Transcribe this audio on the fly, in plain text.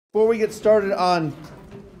Before we get started on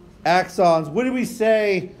axons, what did we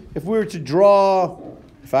say if we were to draw,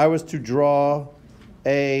 if I was to draw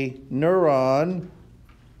a neuron,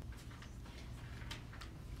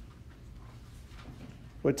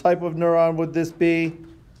 what type of neuron would this be?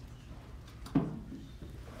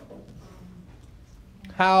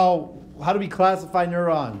 How do we classify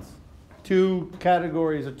neurons? Two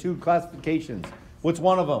categories or two classifications. What's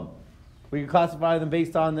one of them? We can classify them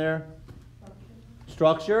based on their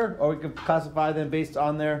structure, or we can classify them based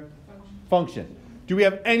on their function. Do we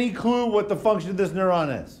have any clue what the function of this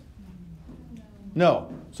neuron is? No.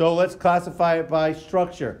 So let's classify it by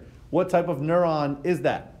structure. What type of neuron is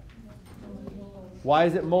that? Why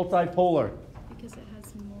is it multipolar? Because it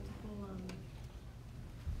has multiple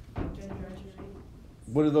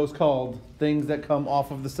What are those called? Things that come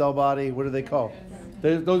off of the cell body. What are they called?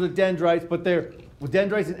 Those are dendrites, but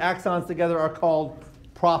dendrites and axons together are called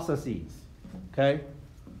processes. Okay?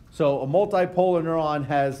 So a multipolar neuron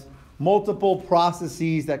has multiple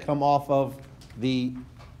processes that come off of the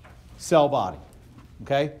cell body.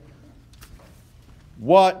 Okay?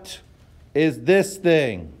 What is this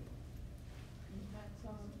thing?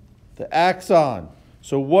 The axon.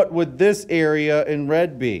 So what would this area in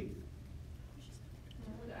red be?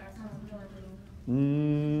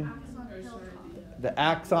 The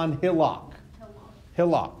axon hillock.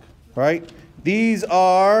 Hillock, right? These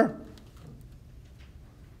are,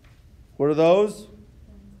 what are those?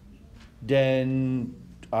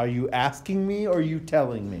 Are you asking me or are you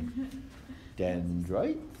telling me?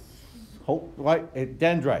 Dendrites? Right,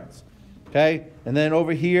 dendrites. Okay, and then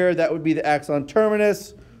over here, that would be the axon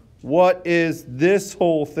terminus. What is this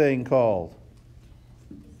whole thing called?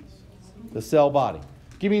 The cell body.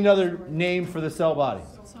 Give me another name for the cell body.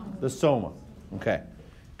 The soma. Okay,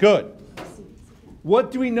 good.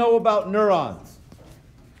 What do we know about neurons?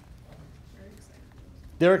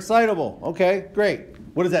 They're excitable. Okay, great.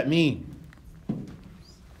 What does that mean?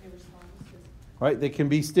 Right, they can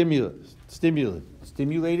be stimulated.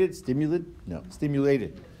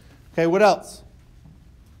 Okay, what else?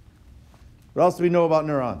 What else do we know about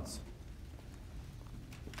neurons?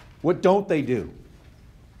 What don't they do?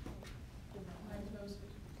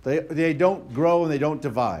 They don't grow and they don't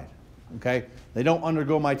divide. Okay? They don't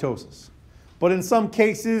undergo mitosis. But in some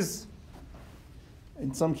cases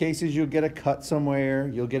you'll get a cut somewhere,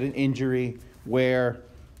 you'll get an injury where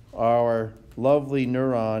our lovely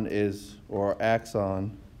neuron is, or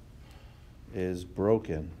axon is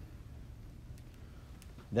broken.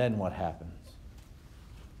 Then what happens?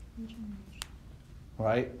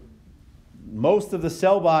 Right? Most of the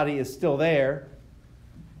cell body is still there.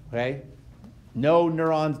 Okay? No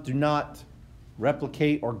neurons do not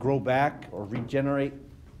replicate or grow back or regenerate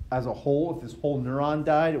as a whole. If this whole neuron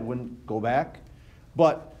died, it wouldn't go back.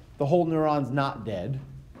 But the whole neuron's not dead.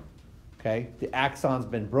 Okay? The axon's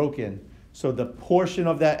been broken. So the portion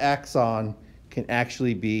of that axon can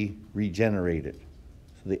actually be regenerated.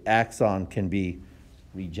 So the axon can be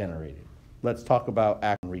regenerated. Let's talk about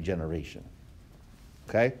axon regeneration.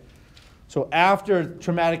 Okay? So after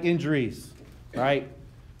traumatic injuries, right?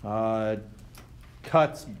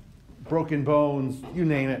 Cuts, broken bones, you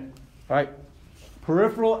name it, right?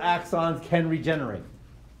 Peripheral axons can regenerate.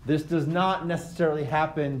 This does not necessarily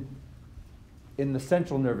happen in the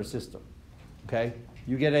central nervous system, okay?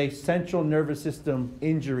 You get a central nervous system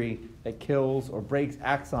injury that kills or breaks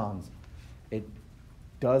axons. It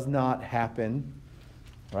does not happen,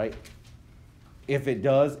 right? If it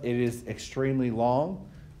does, it is extremely long,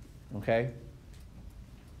 okay?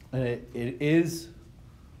 And it is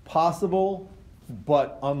possible,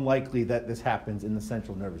 but unlikely that this happens in the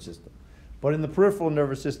central nervous system. But in the peripheral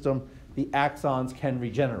nervous system, the axons can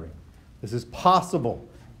regenerate. This is possible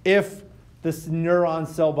if this neuron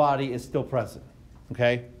cell body is still present,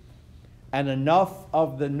 okay? And enough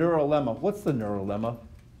of the neurolemma. What's the neurolemma?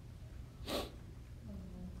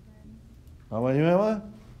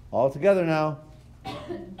 All together now.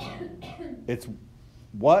 It's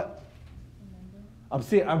what?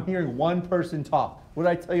 I'm hearing one person talk. What did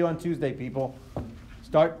I tell you on Tuesday, people?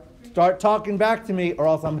 Start talking back to me, or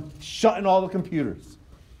else I'm shutting all the computers.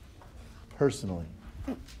 Personally.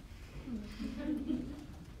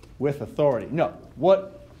 With authority. No.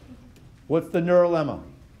 What's the neurolemma?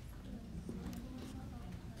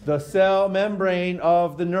 The cell membrane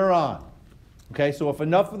of the neuron. Okay, so if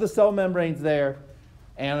enough of the cell membrane's there,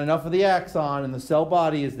 and enough of the axon and the cell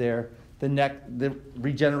body is there, the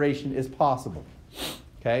regeneration is possible.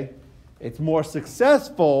 Okay? It's more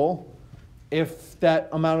successful if that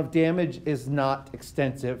amount of damage is not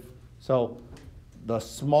extensive. So the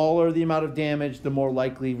smaller the amount of damage, the more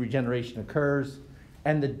likely regeneration occurs.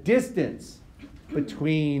 And the distance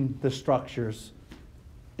between the structures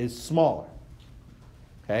is smaller.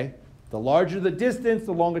 Okay? The larger the distance,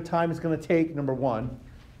 the longer time it's going to take, number one.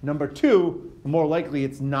 Number two, the more likely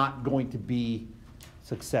it's not going to be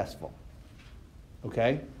successful.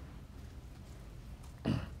 Okay?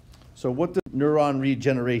 So what does neuron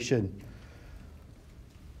regeneration,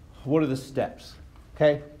 what are the steps?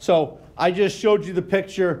 Okay? So I just showed you the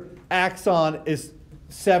picture. Axon is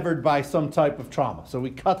severed by some type of trauma. So we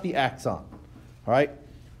cut the axon. All right?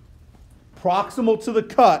 Proximal to the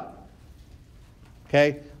cut,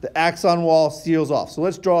 okay, the axon wall seals off. So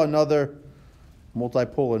let's draw another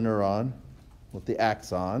multipolar neuron with the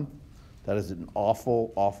axon. That is an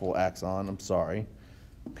awful, awful axon. I'm sorry.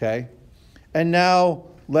 Okay? And now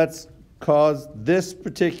let's cause this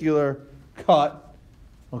particular cut,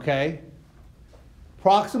 okay?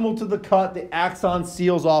 Proximal to the cut, the axon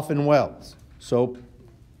seals off and welds. So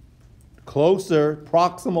closer,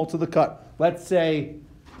 proximal to the cut. Let's say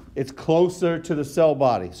it's closer to the cell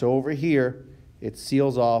body. So over here, it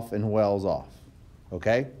seals off and wells off.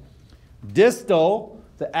 Okay? Distal,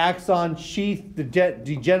 the axon sheath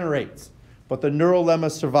degenerates, but the neural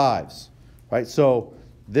lemma survives. Right? So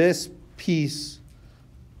this piece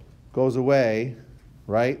goes away,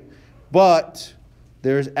 right? But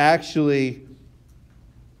there's actually,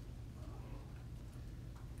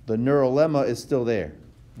 the neural lemma is still there.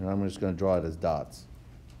 And I'm just going to draw it as dots.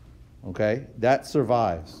 Okay? That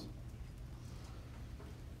survives.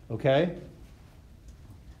 Okay?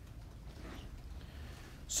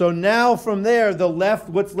 So now from there,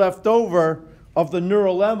 what's left over of the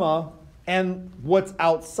neural lemma and what's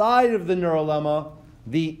outside of the neural lemma,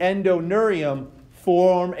 the endoneurium,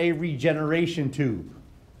 form a regeneration tube.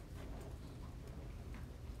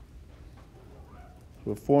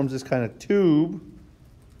 So it forms this kind of tube,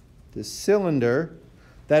 this cylinder,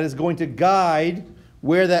 that is going to guide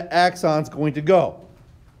where that axon's going to go.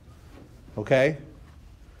 Okay?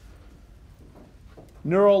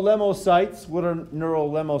 Neural lemocytes. What are neural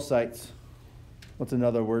lemocytes? What's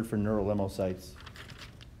another word for neural lemocytes?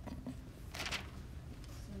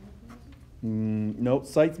 No,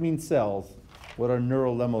 cytes mean cells. What are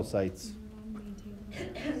neural lemocytes?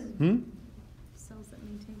 Cells that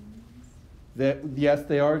maintain neurons. Yes,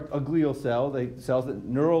 they are a glial cell. Cells that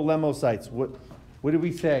neural lemocytes. What did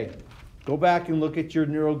we say? Go back and look at your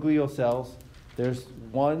neuroglial cells. There's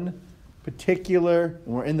one particular,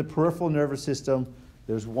 and we're in the peripheral nervous system,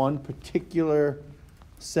 there's one particular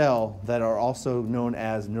cell that are also known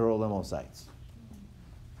as neural lemocytes.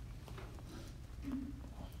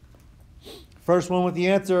 First one with the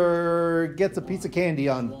answer gets a piece of candy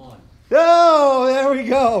on. Oh, there we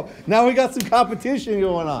go. Now we got some competition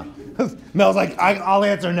going on. Mel's like, I'll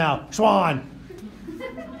answer now. Schwann.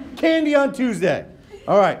 Candy on Tuesday.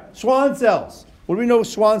 All right, Schwann cells. What do we know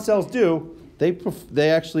Schwann cells do? They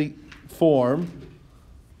actually form,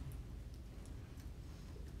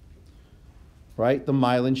 right, the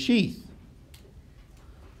myelin sheath.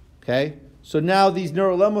 Okay? So now these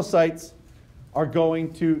neurolemocytes are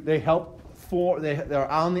going to,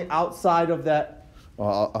 they're on the outside of that,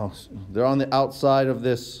 they're on the outside of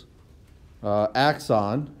this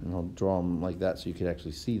axon, and I'll draw them like that so you can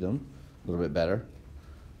actually see them a little bit better,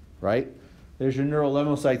 right? There's your neural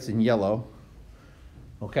lemocytes in yellow.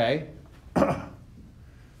 Okay?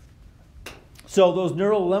 So those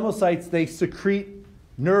neural lemocytes, they secrete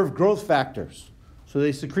nerve growth factors. So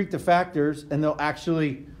they secrete the factors, and they'll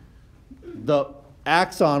actually, the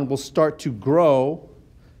axon will start to grow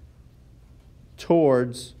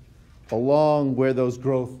towards, along where those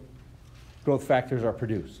growth factors are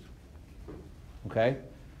produced. Okay?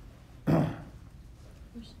 Mm-hmm.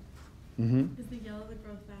 Is the yellow the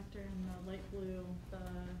growth factor and the light blue the...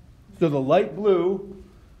 So the light blue,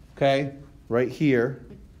 okay, right here,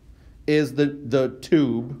 is the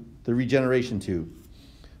tube, the regeneration tube.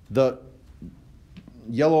 The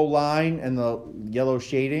yellow line and the yellow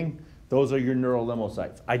shading, those are your neural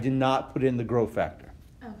lemocytes. I did not put in the growth factor.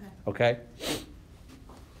 Okay?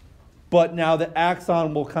 But now the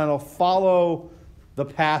axon will kind of follow the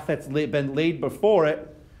path that's been laid before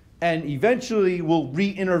it, and eventually will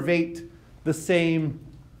reinnervate the same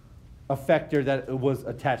effector that it was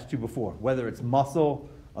attached to before, whether it's muscle,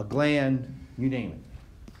 a gland, you name it.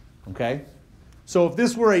 Okay? So if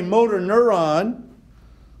this were a motor neuron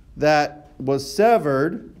that was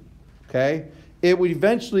severed, okay, it would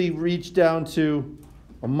eventually reach down to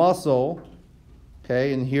a muscle,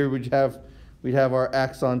 okay, and here we'd have our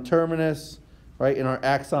axon terminus, right, and our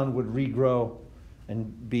axon would regrow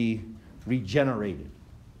and be regenerated.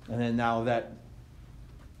 And then now that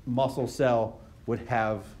muscle cell would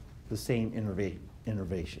have the same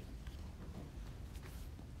innervation.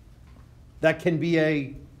 that can be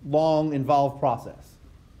a long, involved process.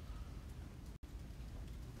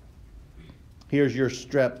 Here's your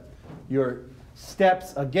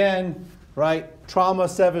steps again, right? Trauma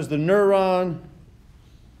severs the neuron.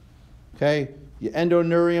 Okay, your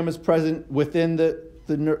endoneurium is present within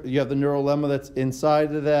you have the neural lemma that's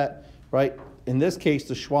inside of that, right? In this case,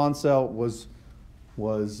 the Schwann cell was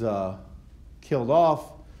killed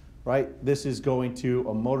off, right? This is going to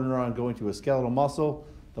a motor neuron going to a skeletal muscle.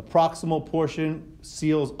 The proximal portion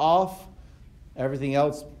seals off. Everything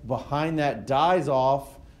else behind that dies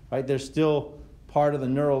off, right? There's still part of the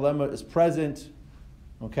neural lemma is present,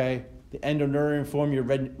 okay? The endoneurium form your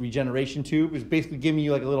regeneration tube is basically giving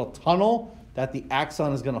you like a little tunnel that the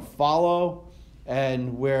axon is going to follow,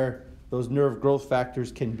 and where those nerve growth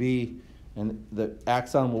factors can be, and the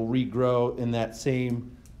axon will regrow in that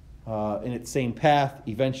same in its same path,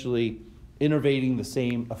 eventually innervating the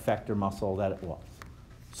same effector muscle that it was.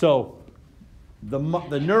 So the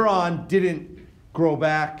neuron didn't grow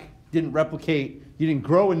back, didn't replicate, you didn't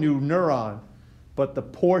grow a new neuron, but the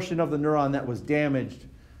portion of the neuron that was damaged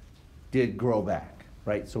did grow back,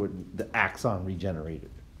 right? So the axon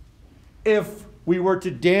regenerated. If we were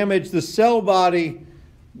to damage the cell body,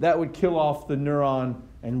 that would kill off the neuron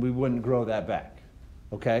and we wouldn't grow that back,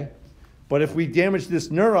 okay? But if we damage this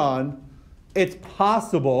neuron, it's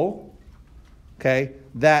possible, okay,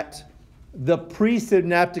 that the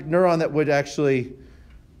presynaptic neuron that would actually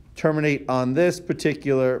terminate on this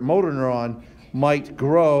particular motor neuron might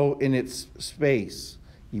grow in its space,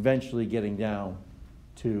 eventually getting down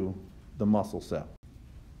to the muscle cell,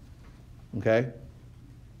 okay?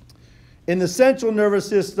 In the central nervous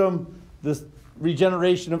system, the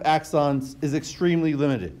regeneration of axons is extremely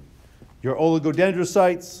limited. Your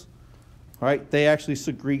oligodendrocytes, right, they actually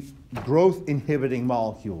secrete growth-inhibiting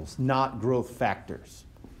molecules, not growth factors,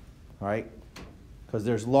 right? Because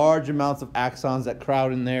there's large amounts of axons that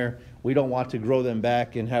crowd in there. We don't want to grow them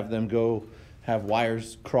back and have them go have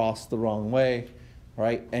wires crossed the wrong way,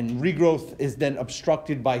 right? And regrowth is then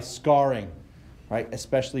obstructed by scarring, right,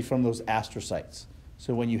 especially from those astrocytes.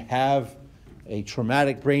 So when you have a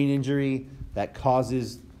traumatic brain injury that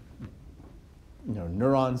causes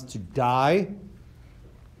neurons to die,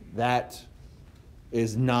 that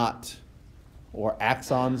is not, or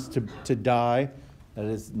axons to die, that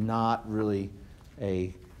is not really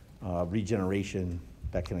a regeneration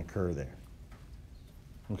that can occur there.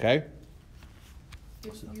 Okay?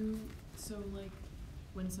 So like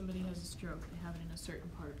when somebody has a stroke, they have it in a certain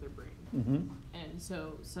part of their brain. Mm-hmm. And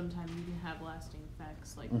so sometimes you can have lasting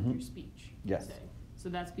effects like Mm-hmm. with your speech, Yes. say. So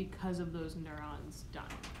that's because of those neurons dying.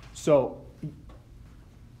 So,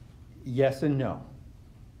 yes and no,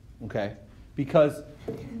 okay? Because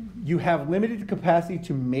you have limited capacity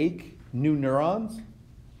to make new neurons,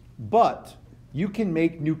 but you can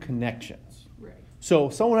make new connections. Right. So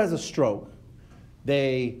if someone has a stroke,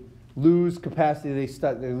 they lose capacity,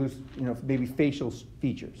 they lose maybe facial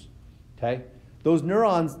features, okay? Those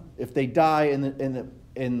neurons, if they die in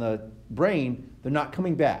the brain, they're not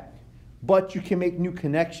coming back. But you can make new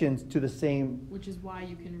connections to the same... Which is why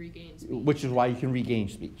you can regain speech. Which is why you can regain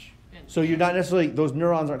speech. So you're not necessarily, those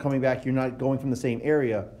neurons aren't coming back, you're not going from the same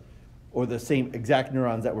area or the same exact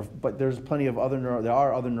neurons that were, but there's plenty of other neurons, there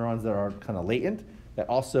are other neurons that are kind of latent that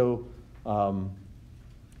also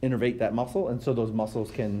innervate that muscle, and so those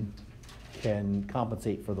muscles can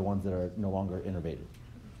compensate for the ones that are no longer innervated.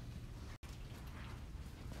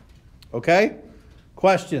 Okay?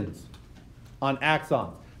 Questions on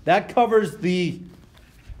axons? That covers the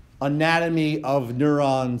anatomy of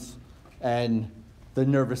neurons and the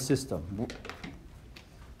nervous system,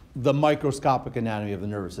 the microscopic anatomy of the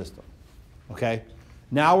nervous system. Okay?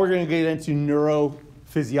 Now we're going to get into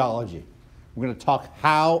neurophysiology. We're going to talk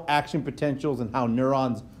how action potentials and how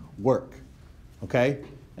neurons work. Okay?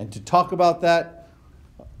 And to talk about that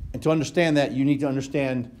and to understand that, you need to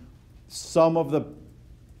understand some of the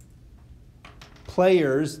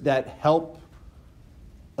players that help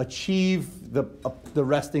achieve the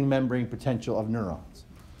resting membrane potential of neurons.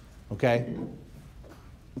 Okay?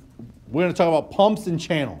 We're going to talk about pumps and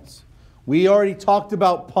channels. We already talked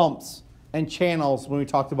about pumps and channels when we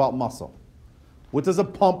talked about muscle. What does a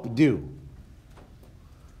pump do?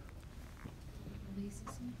 Releases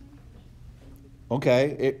something?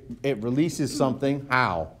 Okay, it releases something.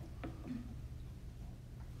 How?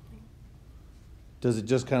 Does it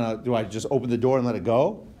just kind of, do I just open the door and let it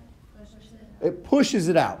go? It pushes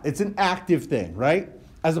it out. It's an active thing, right?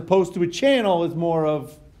 As opposed to a channel is more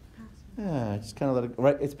of, just kind of let it go,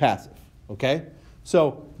 right? It's passive, okay?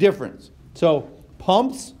 So, difference. So,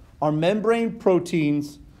 pumps are membrane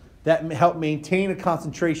proteins that help maintain a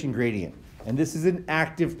concentration gradient. And this is an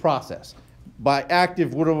active process. By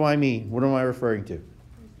active, what do I mean? What am I referring to?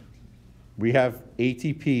 We have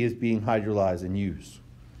ATP is being hydrolyzed and used.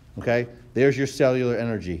 Okay? There's your cellular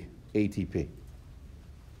energy, ATP.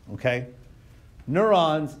 Okay?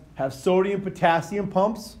 Neurons have sodium potassium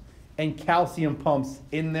pumps and calcium pumps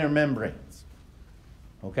in their membranes.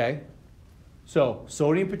 Okay? So,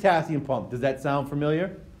 sodium potassium pump, does that sound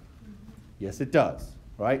familiar? Yes, it does.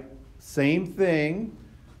 Right? Same thing,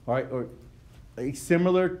 all right, or a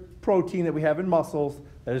similar protein that we have in muscles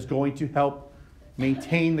that is going to help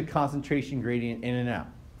maintain the concentration gradient in and out.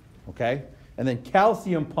 Okay? And then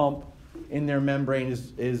calcium pump in their membrane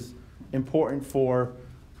is important for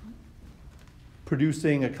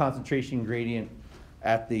producing a concentration gradient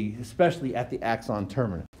especially at the axon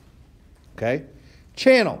terminus. Okay?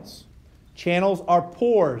 Channels. Channels are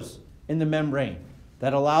pores in the membrane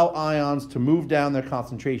that allow ions to move down their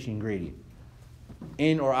concentration gradient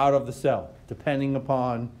in or out of the cell, depending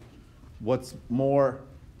upon what's more,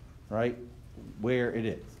 right, where it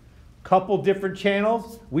is. Couple different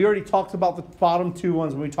channels. We already talked about the bottom two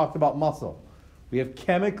ones when we talked about muscle. We have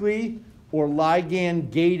chemically or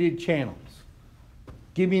ligand-gated channels.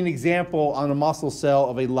 Give me an example on a muscle cell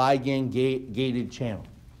of a ligand-gated channel.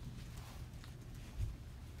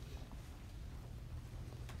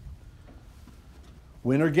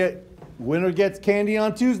 Winner gets candy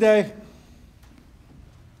on Tuesday.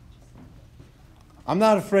 I'm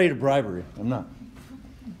not afraid of bribery. I'm not.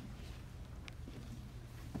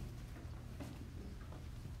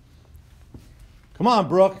 Come on,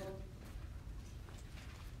 Brooke.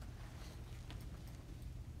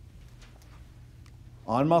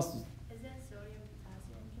 On muscles. Is that sodium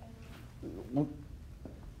potassium channel?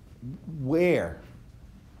 Where?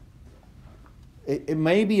 It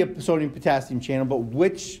may be a sodium potassium channel, but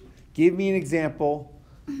which? Give me an example,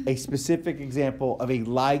 a specific example of a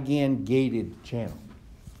ligand-gated channel.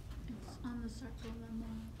 It's on the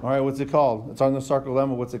sarcolemma. All right, what's it called? It's on the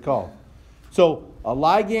sarcolemma. What's it called? So a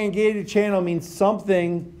ligand-gated channel means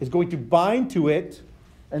something is going to bind to it,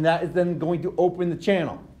 and that is then going to open the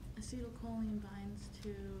channel. Acetylcholine binds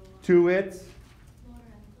to... To it.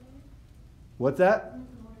 What's that?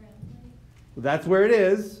 Well, that's where it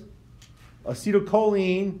is.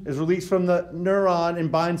 Acetylcholine is released from the neuron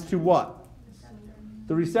and binds to what?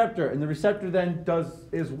 The receptor. And the receptor then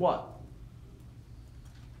is what?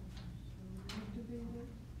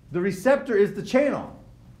 The receptor is the channel.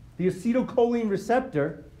 The acetylcholine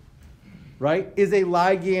receptor, right, is a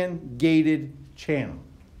ligand-gated channel.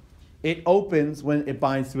 It opens when it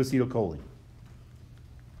binds to acetylcholine.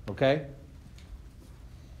 Okay?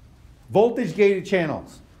 Voltage-gated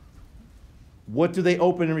channels. What do they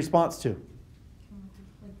open in response to?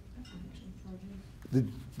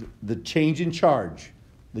 The change in charge.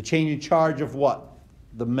 The change in charge of what?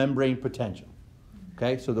 The membrane potential.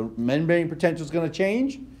 Okay, so the membrane potential is going to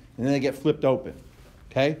change, and then they get flipped open.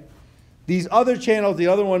 Okay? These other channels, the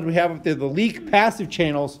other ones we have up there, the leak passive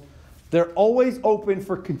channels, they're always open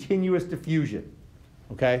for continuous diffusion.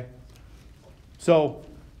 Okay? So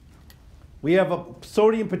we have a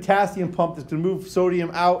sodium-potassium pump that's going to move sodium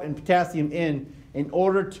out and potassium in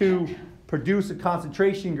order to produce a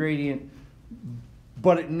concentration gradient,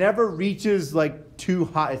 but it never reaches like too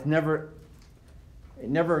high. It never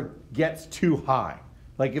gets too high.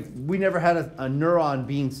 Like if we never had a neuron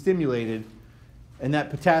being stimulated and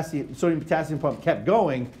that sodium-potassium pump kept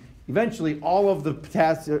going, eventually all of the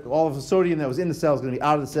sodium that was in the cell is going to be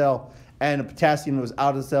out of the cell, and the potassium that was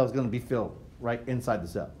out of the cell is going to be filled right inside the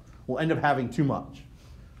cell. We'll end up having too much.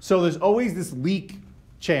 So there's always this leak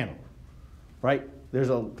channel, right? There's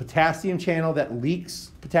a potassium channel that leaks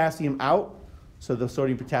potassium out, so the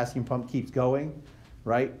sodium-potassium pump keeps going,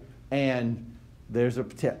 right? And there's a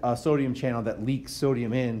sodium channel that leaks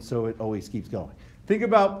sodium in, so it always keeps going. Think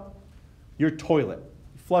about your toilet.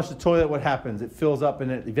 You flush the toilet, what happens? It fills up and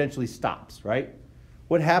it eventually stops, right?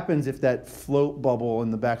 What happens if that float bubble in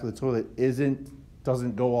the back of the toilet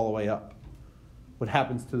doesn't go all the way up? What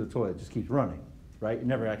happens to the toilet? It just keeps running, right? It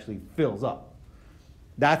never actually fills up.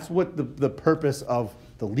 That's what the purpose of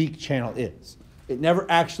the leak channel is. It never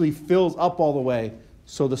actually fills up all the way,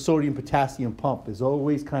 so the sodium-potassium pump is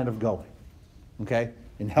always kind of going, okay?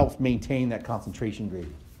 And helps maintain that concentration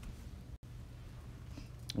gradient.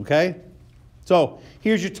 Okay? So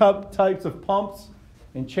here's your types of pumps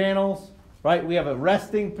and channels, right? We have at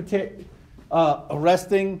resting,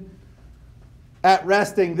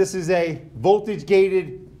 this is a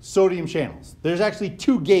voltage-gated sodium channels. There's actually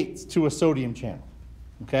 2 gates to a sodium channel,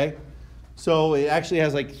 okay? So it actually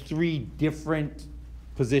has like 3 different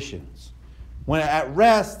positions. When at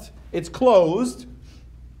rest, it's closed,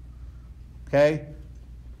 okay?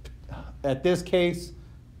 At this case,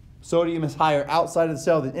 Sodium is higher outside of the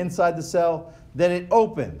cell than inside the cell. Then it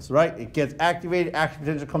opens, right? It gets activated, action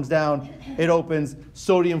potential comes down, it opens,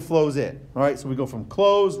 sodium flows in, all right? So we go from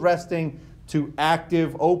closed, resting, to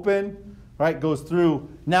active, open, right? Goes through.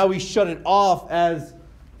 Now we shut it off as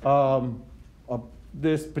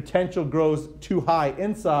this potential grows too high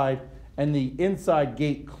inside, and the inside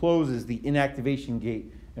gate closes, the inactivation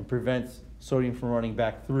gate, and prevents sodium from running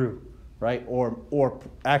back through, right? Or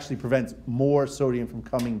actually prevents more sodium from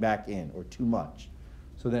coming back in, or too much.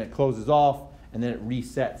 So then it closes off, and then it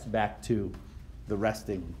resets back to the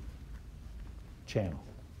resting channel.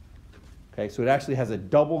 Okay, so it actually has a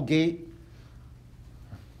double gate.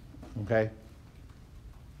 Okay.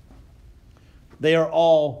 They are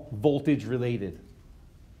all voltage related.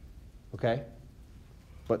 Okay?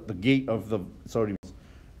 But the gate of the sodium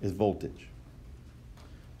is voltage.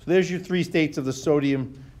 So there's your three states of the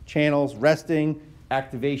sodium channels: resting,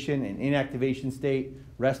 activation, and inactivation state.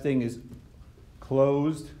 Resting is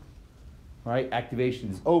closed, right? Activation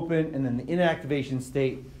is open, and then the inactivation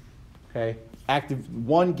state, okay?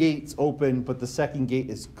 One gate's open, but the second gate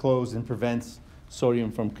is closed and prevents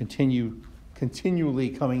sodium from continually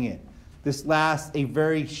coming in. This lasts a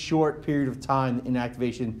very short period of time,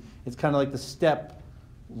 inactivation. It's kind of like the step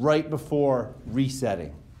right before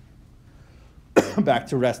resetting back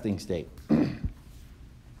to resting state.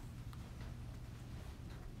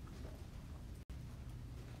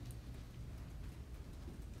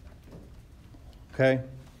 Okay?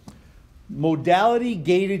 Modality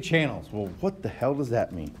gated channels. Well, what the hell does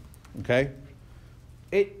that mean? Okay?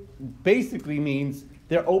 It basically means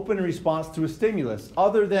they're open in response to a stimulus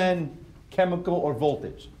other than chemical or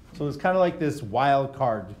voltage. So it's kind of like this wild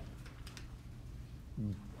card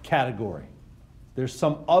category. There's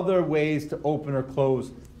some other ways to open or close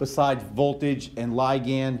besides voltage and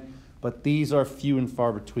ligand, but these are few and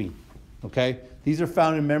far between. Okay? These are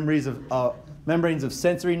found in membranes of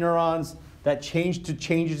sensory neurons that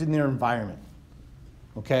changes in their environment.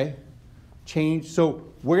 Okay? So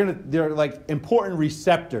they're like important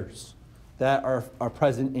receptors that are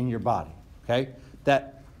present in your body. Okay?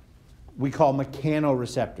 That we call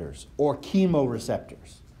mechanoreceptors or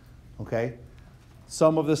chemoreceptors. Okay?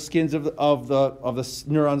 Some of the skins of the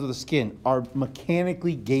neurons of the skin are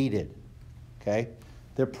mechanically gated. Okay?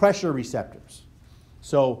 They're pressure receptors.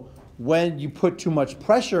 So when you put too much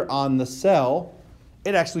pressure on the cell,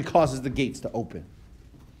 it actually causes the gates to open.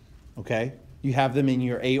 Okay? You have them in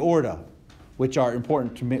your aorta, which are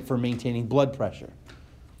important for maintaining blood pressure.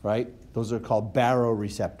 Right? Those are called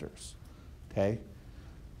baroreceptors. Okay?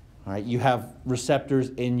 All right, you have receptors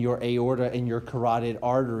in your aorta and your carotid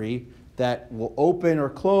artery that will open or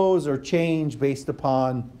close or change based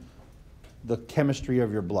upon the chemistry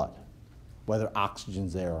of your blood, whether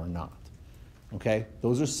oxygen's there or not. Okay?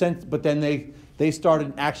 Those are but then they start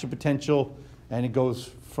an action potential and it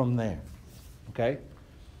goes from there. Okay?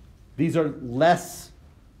 These are less,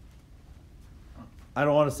 I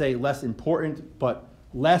don't want to say less important, but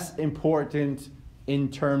less important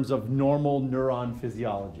in terms of normal neuron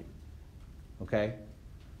physiology. Okay?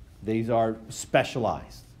 These are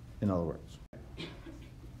specialized, in other words.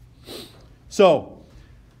 So,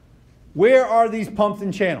 where are these pumps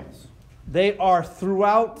and channels? They are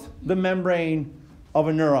throughout the membrane of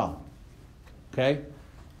a neuron. Okay?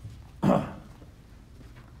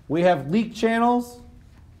 We have leak channels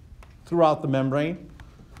throughout the membrane.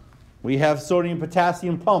 We have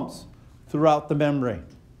sodium-potassium pumps throughout the membrane.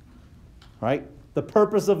 Right? The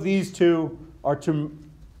purpose of these two are to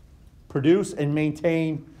produce and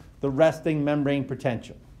maintain the resting membrane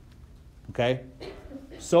potential. Okay?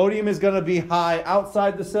 Sodium is going to be high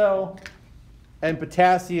outside the cell, and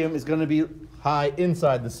potassium is going to be high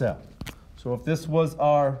inside the cell. So if this was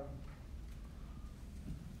our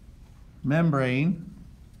membrane,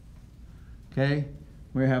 okay,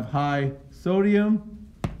 we have high sodium,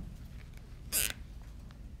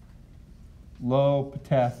 low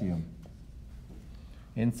potassium.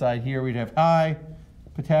 Inside here we'd have high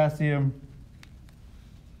potassium,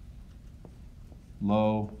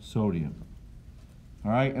 low sodium.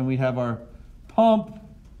 All right, and we have our pump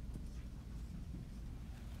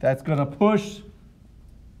that's going to push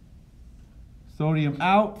sodium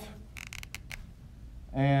out,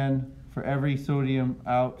 and for every sodium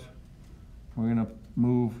out, we're going to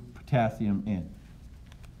move potassium in.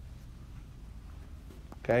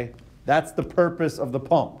 Okay, that's the purpose of the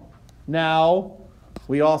pump. Now,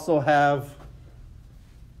 we also have,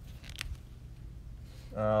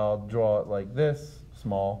 I'll draw it like this,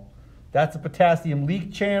 small. That's a potassium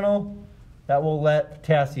leak channel that will let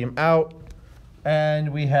potassium out.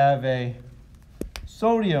 And we have a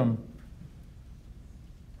sodium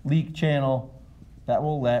leak channel that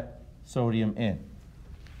will let sodium in.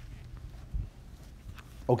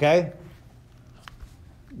 Okay?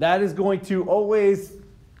 That is going to always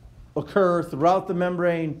occur throughout the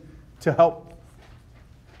membrane to help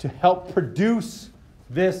produce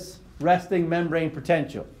this resting membrane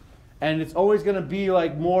potential. And it's always going to be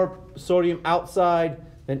like more sodium outside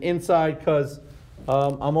than inside because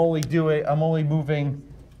I'm only moving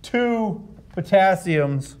 2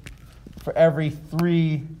 potassiums for every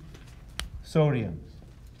 3 sodiums.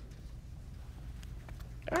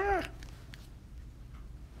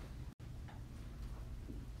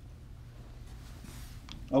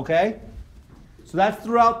 Okay? So that's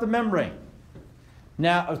throughout the membrane.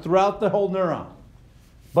 Now, throughout the whole neuron.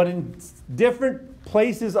 But in different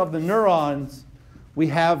places of the neurons, we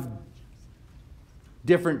have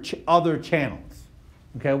different other channels.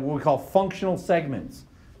 Okay? What we call functional segments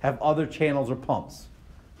have other channels or pumps.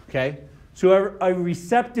 Okay? So a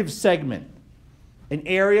receptive segment, an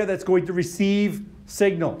area that's going to receive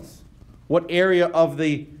signals. What area of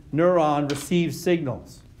the neuron receives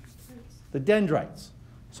signals? The dendrites.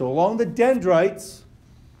 So along the dendrites,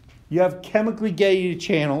 you have chemically gated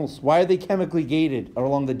channels. Why are they chemically gated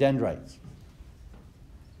along the dendrites?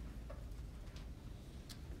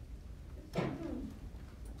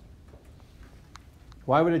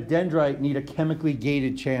 Why would a dendrite need a chemically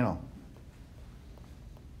gated channel?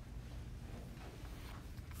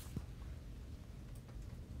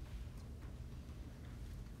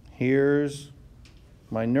 Here's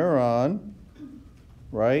my neuron,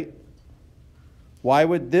 right? Why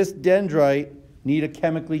would this dendrite need a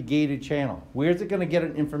chemically gated channel? Where's it going to get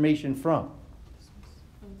information from?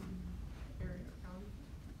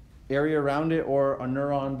 Area around it or a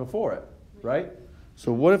neuron before it, right?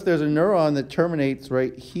 So what if there's a neuron that terminates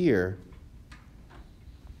right here?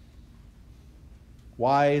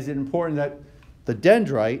 Why is it important that the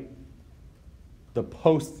dendrite, the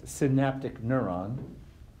postsynaptic neuron,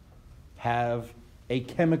 have a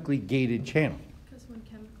chemically gated channel? Because when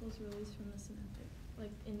chemicals release from the synaptic,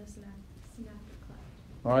 like in the synaptic cleft.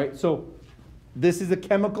 All right, so this is a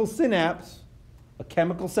chemical synapse, a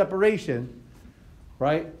chemical separation,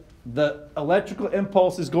 right? The electrical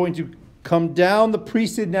impulse is going to come down the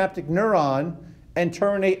presynaptic neuron and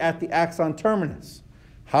terminate at the axon terminus.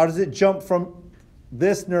 How does it jump from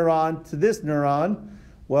this neuron to this neuron?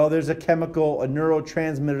 Well, there's a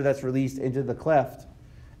neurotransmitter that's released into the cleft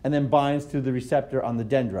and then binds to the receptor on the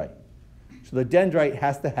dendrite. So the dendrite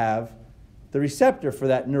has to have the receptor for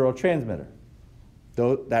that neurotransmitter.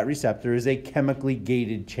 Though that receptor is a chemically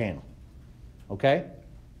gated channel. Okay?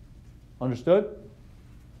 Understood?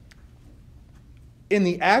 In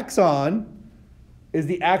the axon, is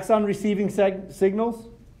the axon receiving signals?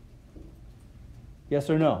 Yes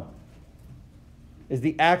or no? Is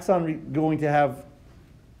the axon going to have?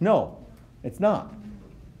 No, it's not.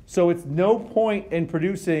 So it's no point in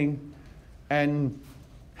producing and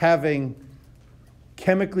having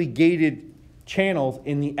chemically gated channels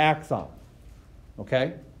in the axon.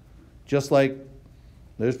 Okay? Just like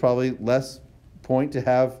there's probably less point to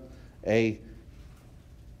have a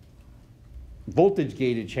voltage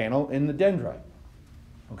gated channel in the dendrite.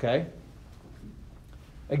 Okay?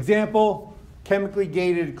 Example, chemically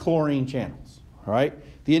gated chlorine channels. All right?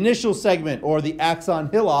 The initial segment, or the axon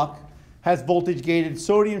hillock, has voltage-gated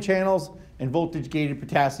sodium channels and voltage-gated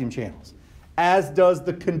potassium channels, as does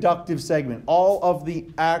the conductive segment. All of the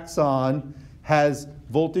axon has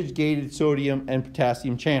voltage-gated sodium and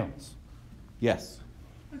potassium channels. Yes?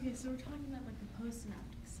 Okay, so we're talking about like the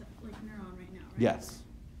postsynaptic like neuron right now, right? Yes.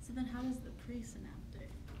 So then how does the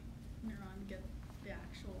presynaptic neuron get the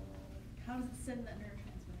actual, how does it send that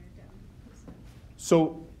neurotransmitter down to the postsynaptic?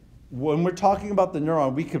 So when we're talking about the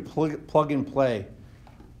neuron, we could plug and play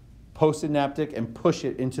postsynaptic and push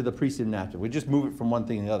it into the presynaptic. We just move it from one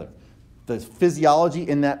thing to the other. The physiology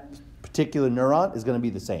in that particular neuron is going to be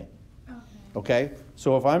the same. Okay?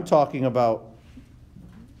 So if I'm talking about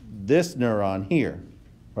this neuron here,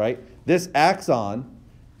 right? This axon,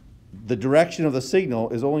 the direction of the signal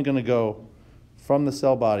is only going to go from the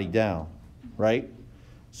cell body down, right?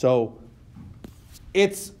 So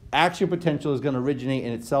its action potential is going to originate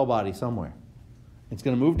in its cell body somewhere. It's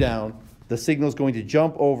going to move down. The signal is going to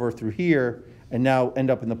jump over through here and now end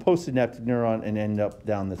up in the postsynaptic neuron and end up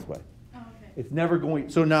down this way. Oh, okay. It's never going.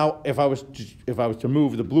 So now, if I was to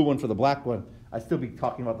move the blue one for the black one, I'd still be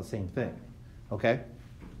talking about the same thing. Okay.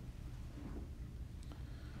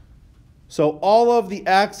 So all of the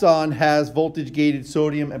axon has voltage-gated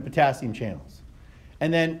sodium and potassium channels,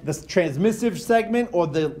 and then the transmissive segment, or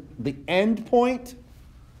the end point.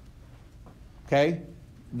 Okay,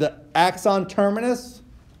 the axon terminus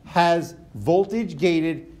has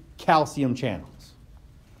voltage-gated calcium channels.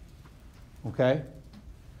 okay,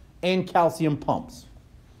 and calcium pumps.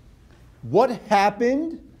 What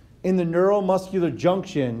happened in the neuromuscular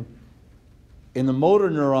junction in the motor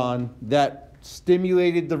neuron that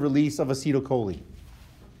stimulated the release of acetylcholine?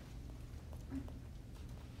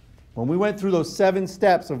 When we went through those 7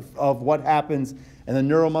 steps of what happens in the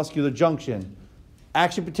neuromuscular junction,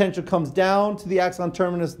 action potential comes down to the axon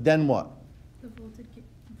terminus, then what? The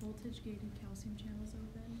voltage-gated calcium channels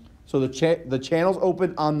open. So the channels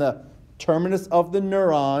open on the terminus of the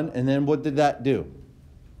neuron, and then what did that do?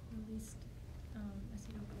 Released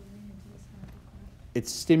acetylcholine into the synaptic cleft. It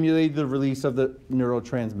stimulated the release of the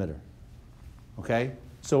neurotransmitter. Okay?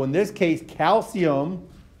 So in this case, calcium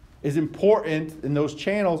is important, and those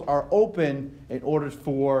channels are open in order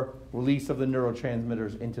for release of the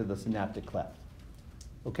neurotransmitters into the synaptic cleft.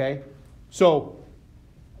 Okay? So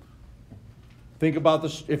think about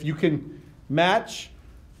this. If you can match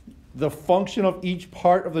the function of each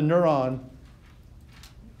part of the neuron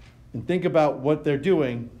and think about what they're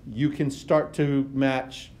doing, you can start to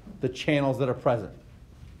match the channels that are present.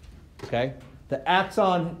 Okay? The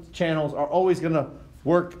axon channels are always going to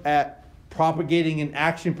work at propagating an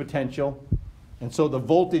action potential, and so the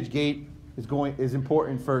voltage gate is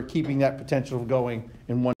important for keeping that potential going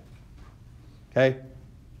in one. Okay?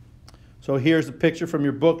 So here's a picture from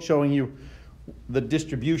your book showing you the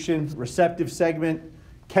distribution, receptive segment,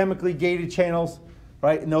 chemically gated channels,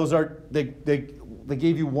 right? And those are, they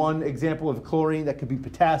gave you one example of chlorine. That could be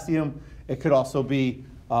potassium. It could also be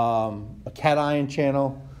a cation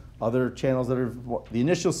channel. Other channels that are the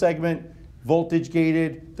initial segment, voltage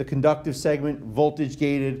gated, the conductive segment, voltage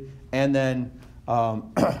gated, and then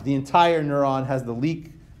the entire neuron has the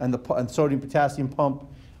leak and the sodium potassium pump,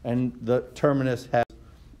 and the terminus has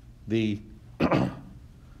the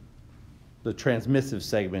the transmissive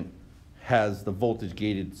segment has the voltage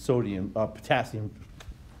gated potassium,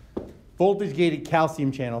 voltage gated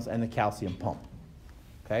calcium channels, and the calcium pump.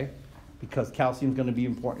 Okay, because calcium is going to be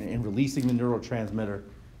important in releasing the neurotransmitter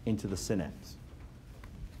into the synapse.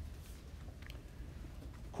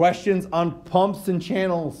 Questions on pumps and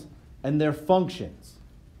channels and their functions?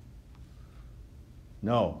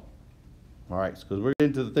 No. All right, because we're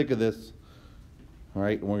into the thick of this. All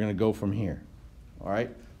right, and we're going to go from here. All right,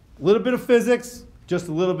 a little bit of physics, just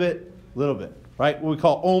a little bit, right? What we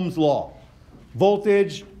call Ohm's law.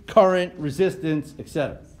 Voltage, current, resistance,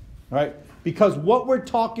 etc. All right, because what we're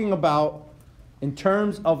talking about in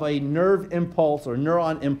terms of a nerve impulse or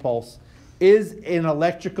neuron impulse is an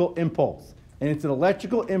electrical impulse. And it's an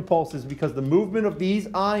electrical impulse is because the movement of these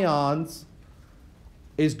ions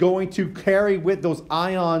is going to carry with those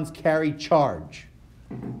ions carry charge.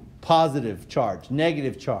 Positive charge,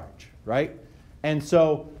 negative charge, right? And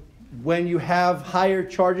so when you have higher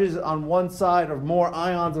charges on one side or more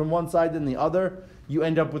ions on one side than the other, you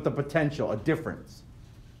end up with a potential, a difference.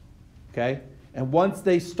 Okay? And once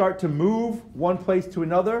they start to move one place to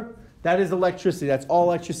another, that is electricity. That's all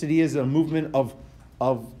electricity is, a movement of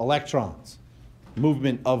electrons.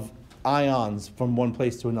 Movement of ions from one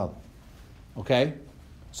place to another. Okay?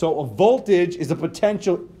 So a voltage is a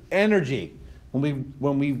potential energy. When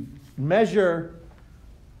we measure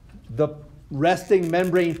the resting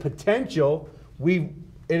membrane potential, it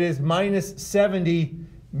is minus 70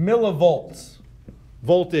 millivolts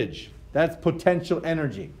voltage. That's potential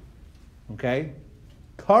energy. Okay?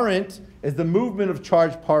 Current is the movement of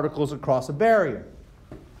charged particles across a barrier.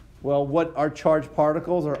 Well, what are charged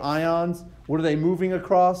particles or ions? What are they moving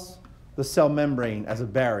across? The cell membrane as a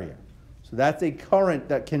barrier. So that's a current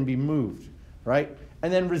that can be moved, right?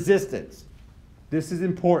 And then resistance. This is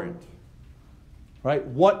important, right?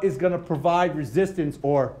 What is going to provide resistance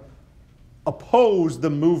or oppose the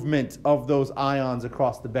movement of those ions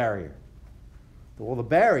across the barrier? Well, the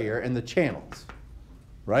barrier and the channels,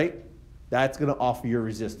 right? That's going to offer your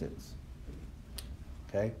resistance.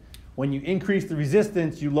 Okay? When you increase the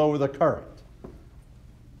resistance, you lower the current.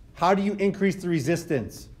 How do you increase the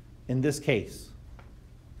resistance in this case?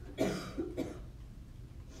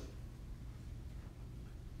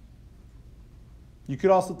 You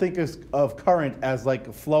could also think of current as like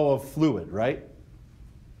a flow of fluid, right?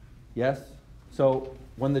 Yes? So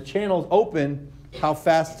when the channel's open, how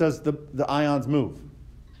fast does the ions move?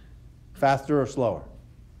 Faster or slower?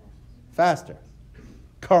 Faster.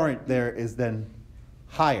 Current there is then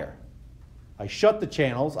higher. I shut the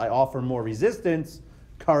channels, I offer more resistance,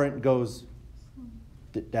 current goes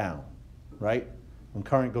down, right? When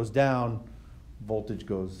current goes down, voltage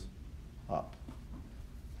goes up.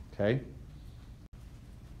 Okay?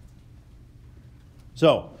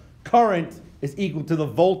 So, current is equal to the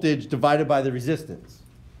voltage divided by the resistance.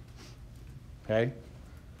 Okay?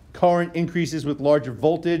 Current increases with larger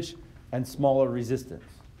voltage. and smaller resistance.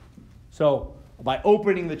 So by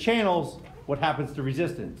opening the channels, what happens to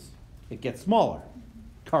resistance? It gets smaller.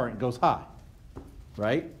 Current goes high,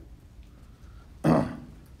 right?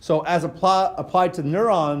 So as applied to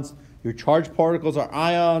neurons, your charged particles are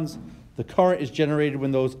ions. The current is generated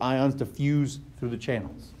when those ions diffuse through the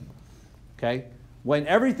channels. Okay? When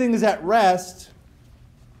everything is at rest,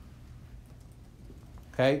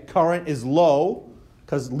 okay, current is low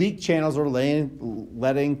because leak channels are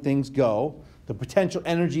letting things go. The potential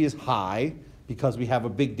energy is high because we have a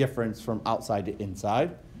big difference from outside to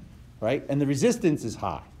inside, right? And the resistance is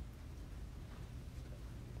high.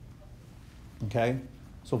 Okay?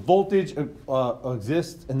 So voltage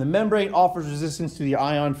exists, and the membrane offers resistance to the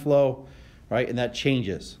ion flow, right? And that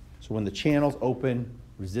changes. So when the channels open,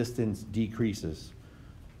 resistance decreases,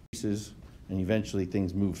 and eventually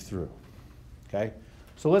things move through. Okay?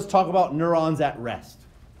 So let's talk about neurons at rest.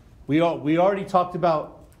 We already talked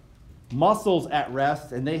about muscles at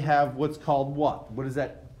rest, and they have what's called what? What is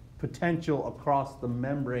that potential across the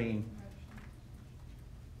membrane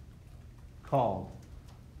called?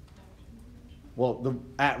 Well,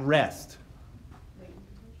 at rest.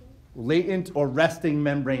 Latent or resting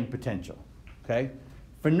membrane potential. Okay?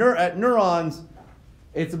 At neurons,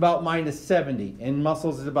 it's about -70. In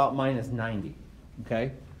muscles, it's about -90.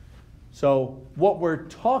 Okay? So what we're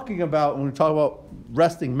talking about when we talk about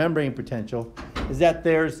resting membrane potential is that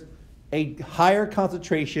there's a higher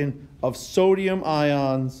concentration of sodium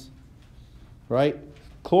ions, right?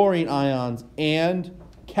 Chlorine ions and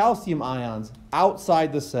calcium ions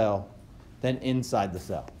outside the cell than inside the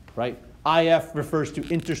cell, right? IF refers to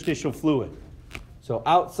interstitial fluid. So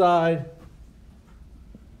outside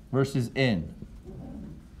versus in.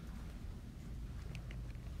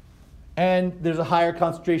 And there's a higher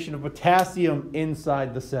concentration of potassium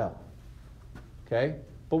inside the cell. Okay?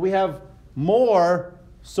 But we have more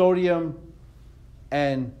sodium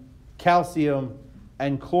and calcium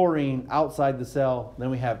and chlorine outside the cell than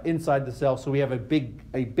we have inside the cell, so we have a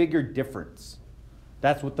bigger difference.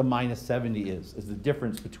 That's what the -70 is the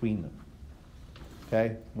difference between them.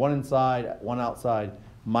 Okay? One inside, one outside,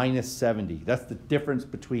 -70. That's the difference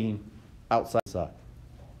between outside and inside.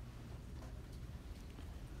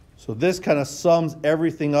 So this kind of sums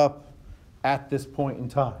everything up at this point in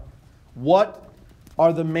time. What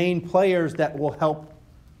are the main players that will help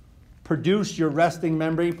produce your resting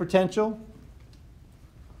membrane potential?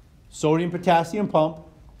 Sodium-potassium pump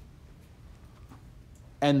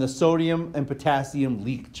and the sodium and potassium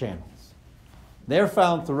leak channels. They're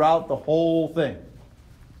found throughout the whole thing.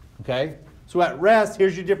 Okay? So at rest,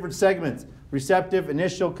 here's your different segments. Receptive,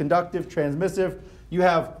 initial, conductive, transmissive. You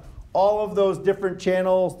have all of those different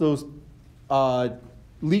channels, those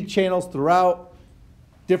leak channels throughout,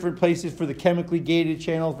 different places for the chemically gated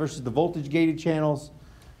channels versus the voltage gated channels.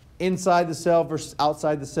 Inside the cell versus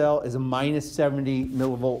outside the cell is a -70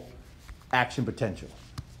 millivolt action potential.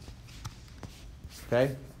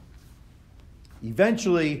 Okay?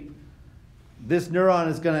 Eventually, this neuron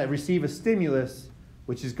is going to receive a stimulus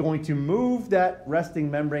which is going to move that resting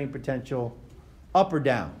membrane potential up or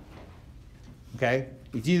down. Okay?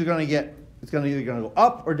 It's either going to go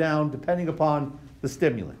up or down depending upon the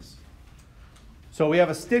stimulus. So we have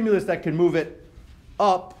a stimulus that can move it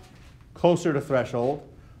up closer to threshold.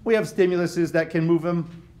 We have stimuluses that can move them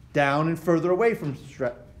down and further away from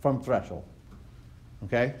threshold.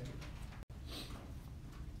 Okay?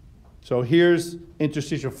 So here's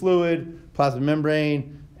interstitial fluid, plasma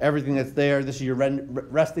membrane, everything that's there. This is your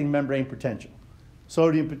resting membrane potential.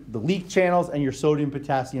 Sodium, the leak channels, and your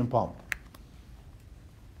sodium-potassium pump.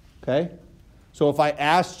 Okay? So if I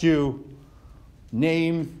asked you,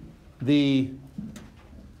 name the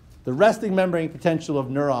resting membrane potential of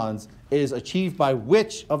neurons is achieved by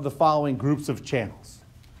which of the following groups of channels?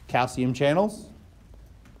 Calcium channels,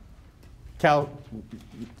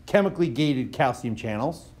 chemically gated calcium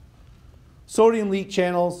channels, sodium leak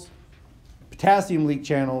channels, potassium leak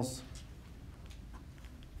channels,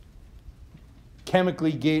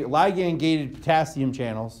 chemically gated, ligand gated potassium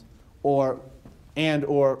channels, or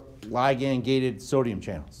ligand gated sodium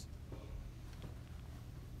channels.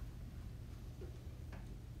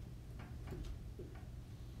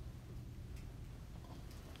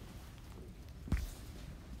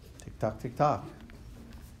 Tick tock, tick tock.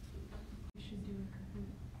 We should do a Kahoot.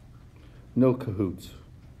 No cahoots.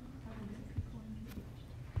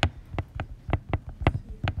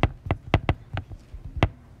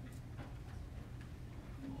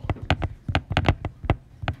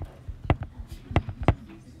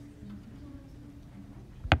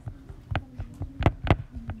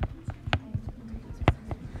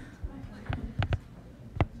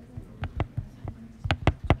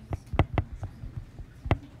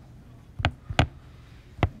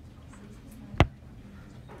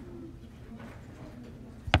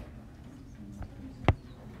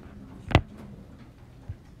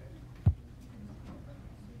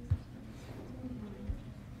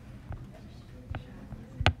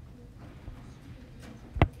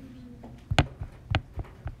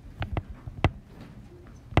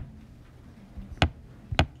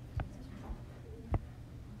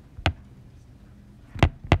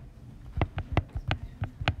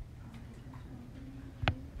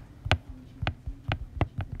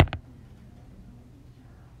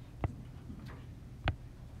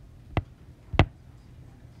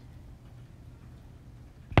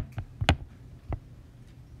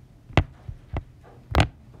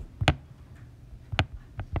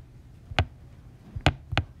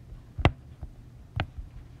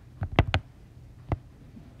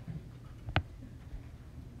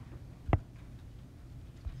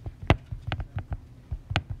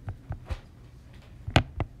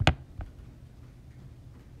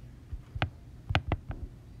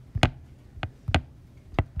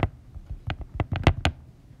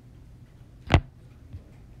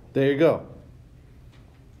 There you go.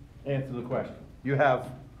 Answer the question. You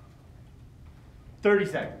have 30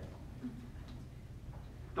 seconds.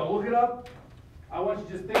 Don't look it up. I want you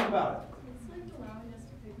to just think about It's like allowing us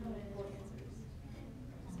to pick multiple answers.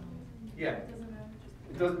 it. Yeah. It doesn't matter.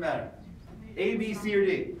 It doesn't matter. A, B, C, or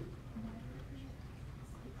D.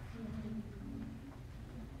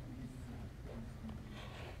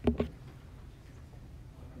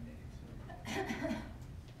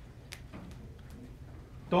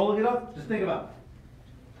 Don't look it up. Just think about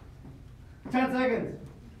it. 10 seconds.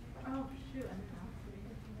 Oh, shoot. I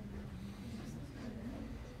don't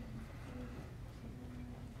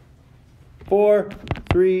know. 4,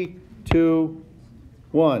 3, 2,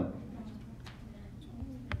 1.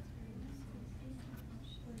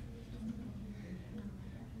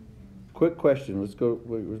 Quick question. Let's go.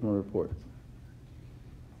 Where's my report?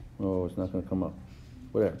 Oh, it's not going to come up.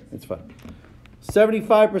 Whatever. It's fine.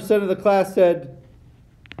 75% of the class said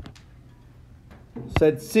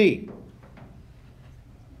C.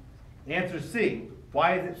 The answer is C.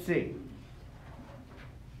 Why is it C?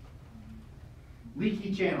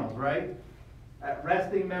 Leaky channels, right? At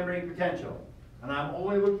resting membrane potential. And I'm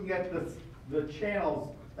only looking at the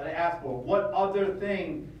channels that I asked for. What other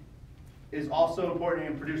thing is also important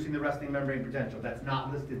in producing the resting membrane potential that's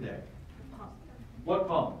not listed there? Pump. What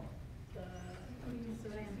pump? The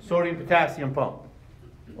sodium. Sodium potassium pump.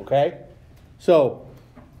 Okay? So,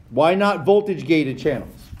 why not voltage gated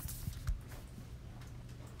channels?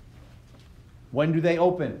 When do they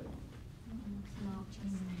open?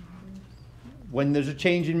 When there's a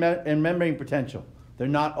change in membrane potential. They're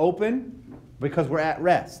not open because we're at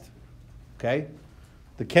rest. Okay?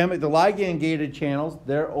 The ligand gated channels,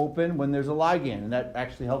 they're open when there's a ligand, and that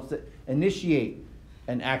actually helps to initiate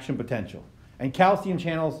an action potential. And calcium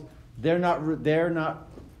channels, they're not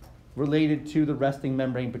related to the resting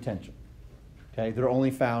membrane potential. Okay? They're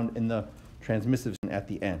only found in the transmissive at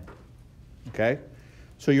the end. Okay?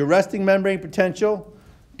 So your resting membrane potential,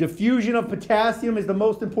 diffusion of potassium is the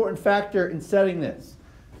most important factor in setting this.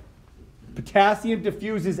 Potassium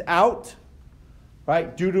diffuses out,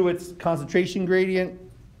 right, due to its concentration gradient.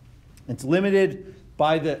 It's limited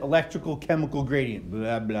by the electrical chemical gradient,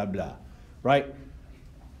 blah, blah, blah, right?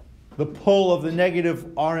 The pull of the negative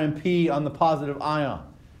RMP on the positive ion.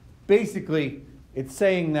 Basically, it's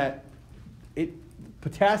saying that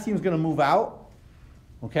potassium is going to move out,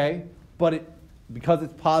 okay, but because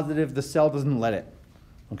it's positive, the cell doesn't let it.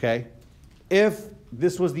 Okay? If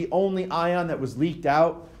this was the only ion that was leaked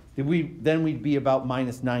out, then we'd be about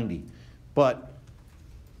minus 90. But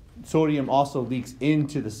sodium also leaks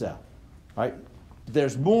into the cell. Right?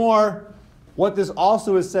 There's more. What this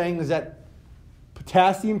also is saying is that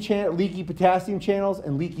leaky potassium channels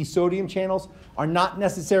and leaky sodium channels are not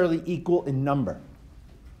necessarily equal in number.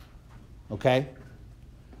 Okay?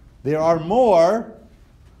 There are more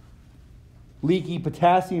leaky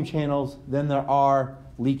potassium channels than there are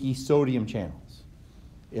leaky sodium channels.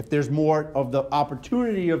 If there's more of the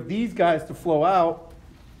opportunity of these guys to flow out,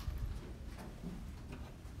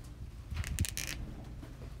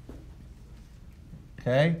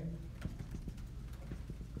 okay?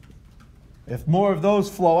 If more of those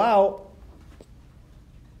flow out,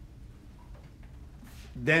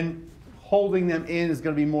 then holding them in is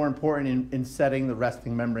going to be more important in setting the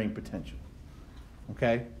resting membrane potential.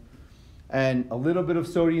 Okay? And a little bit of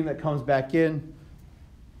sodium that comes back in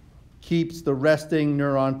keeps the resting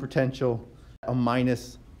neuron potential a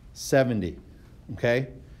minus 70. Okay?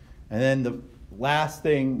 And then the last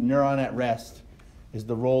thing, neuron at rest, is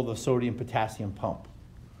the role of the sodium potassium pump.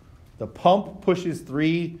 The pump pushes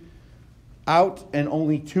 3 out and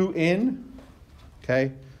only 2 in.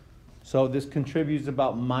 Okay? So this contributes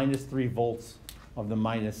about minus 3 volts of the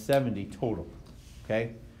minus 70 total.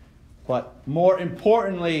 Okay? But more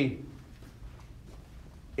importantly,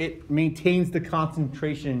 it maintains the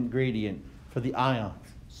concentration gradient for the ions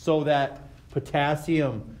so that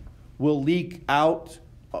potassium will leak out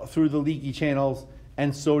through the leaky channels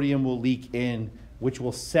and sodium will leak in, which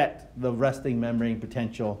will set the resting membrane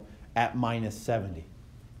potential at minus 70.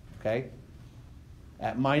 Okay?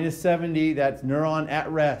 At minus 70, that's neuron at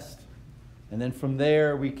rest. And then from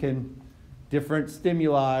there, different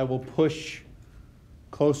stimuli will push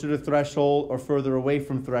closer to threshold or further away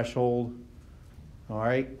from threshold. All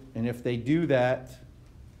right? And if they do that,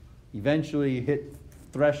 eventually you hit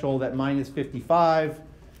threshold at minus 55,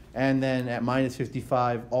 and then at minus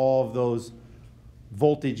 55, all of those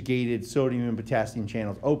voltage-gated sodium and potassium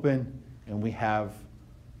channels open, and we have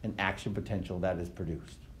an action potential that is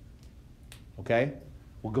produced. Okay?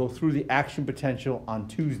 We'll go through the action potential on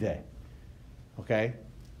Tuesday. Okay?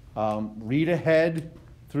 Read ahead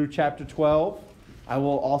through chapter 12. I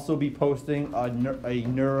will also be posting a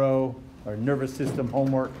neuro or nervous system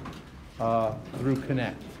homework through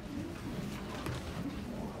Connect.